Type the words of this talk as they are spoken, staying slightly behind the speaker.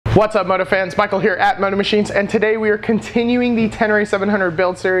What's up, Moto fans? Michael here at Moto Machines, and today we are continuing the Tenere 700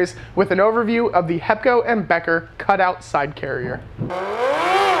 build series with an overview of the Hepco and Becker Cutout side carrier.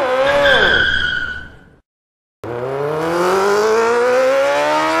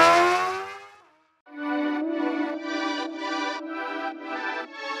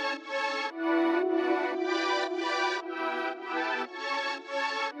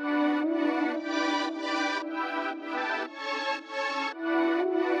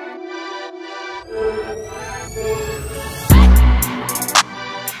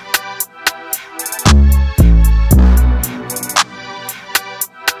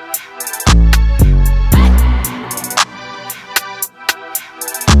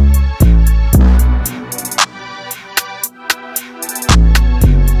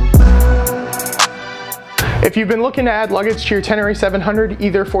 If you've been looking to add luggage to your Tenere 700,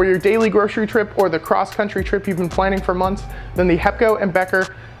 either for your daily grocery trip or the cross-country trip you've been planning for months, then the Hepco and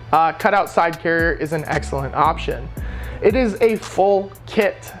Becker Cutout side carrier is an excellent option. It is a full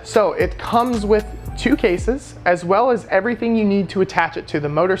kit, so it comes with 2 cases as well as everything you need to attach it to the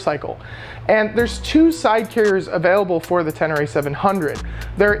motorcycle. And there's 2 side carriers available for the Tenere 700.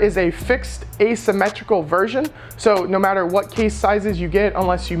 There is a fixed asymmetrical version, so no matter what case sizes you get,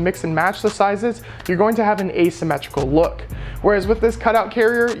 unless you mix and match the sizes, you're going to have an asymmetrical look. Whereas with this cutout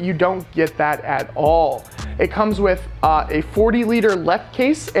carrier, you don't get that at all. It comes with a 40-liter left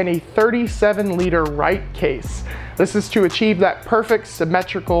case and a 37-liter right case. This is to achieve that perfect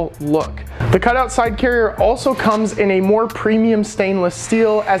symmetrical look. The cutout side carrier also comes in a more premium stainless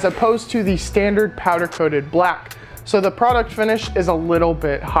steel as opposed to the standard powder-coated black, so the product finish is a little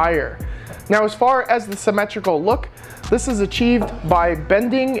bit higher. Now, as far as the symmetrical look, this is achieved by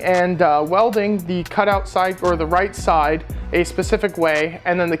bending and welding the cutout side or the right side a specific way,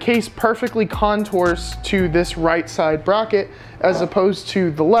 and then the case perfectly contours to this right side bracket as opposed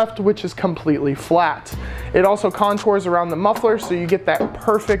to the left, which is completely flat. It also contours around the muffler, so you get that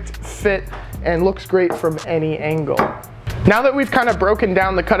perfect fit and looks great from any angle. Now that we've kind of broken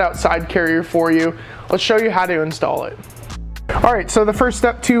down the cutout side carrier for you, let's show you how to install it. Alright, so the first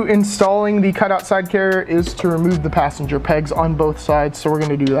step to installing the cutout side carrier is to remove the passenger pegs on both sides, so we're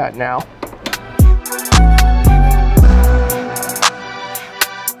going to do that now.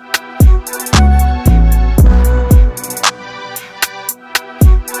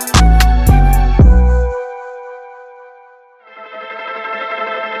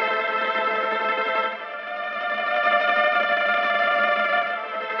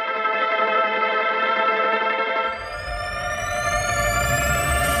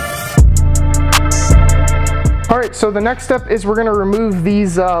 Alright, so the next step is we're going to remove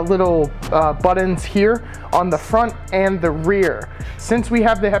these little buttons here on the front and the rear. Since we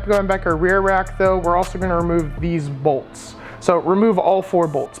have the Hepco and Becker rear rack though, we're also going to remove these bolts. So remove all 4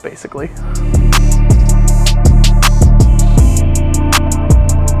 bolts basically.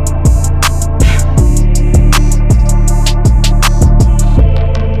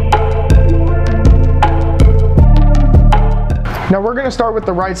 Now we're going to start with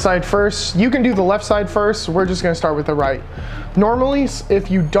the right side first. You can do the left side first, we're just going to start with the right. Normally, if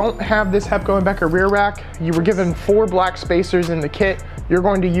you don't have this Hepco and Becker rear rack, you were given 4 black spacers in the kit. You're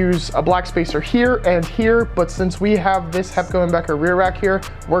going to use a black spacer here and here, but since we have this Hepco and Becker rear rack here,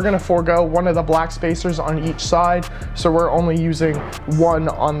 we're going to forego one of the black spacers on each side, so we're only using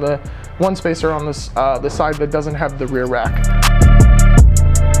one spacer on this, the side that doesn't have the rear rack.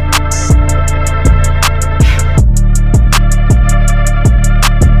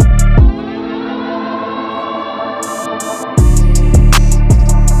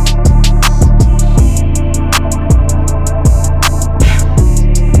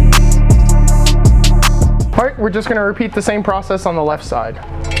 Alright, we're just going to repeat the same process on the left side.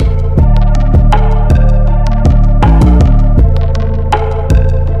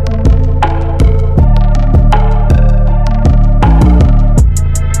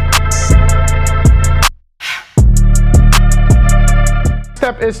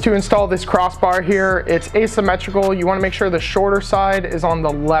 Step is to install this crossbar here. It's asymmetrical. You want to make sure the shorter side is on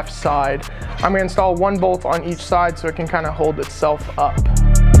the left side. I'm going to install 1 bolt on each side so it can kind of hold itself up.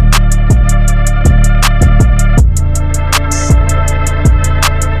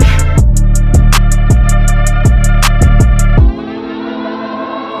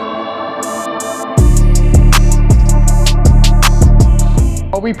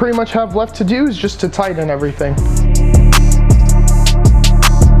 All we pretty much have left to do is just to tighten everything.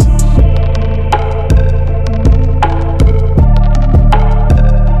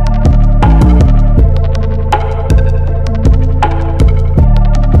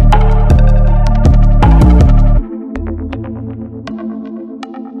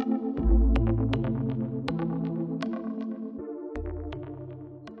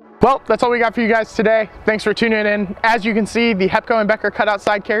 Well, that's all we got for you guys today. Thanks for tuning in. As you can see, the Hepco and Becker Cutout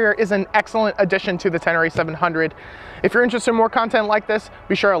side carrier is an excellent addition to the Tenere 700. If you're interested in more content like this,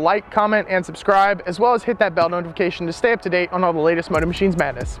 be sure to like, comment, and subscribe, as well as hit that bell notification to stay up to date on all the latest Moto Machines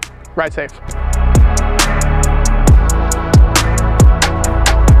madness. Ride safe.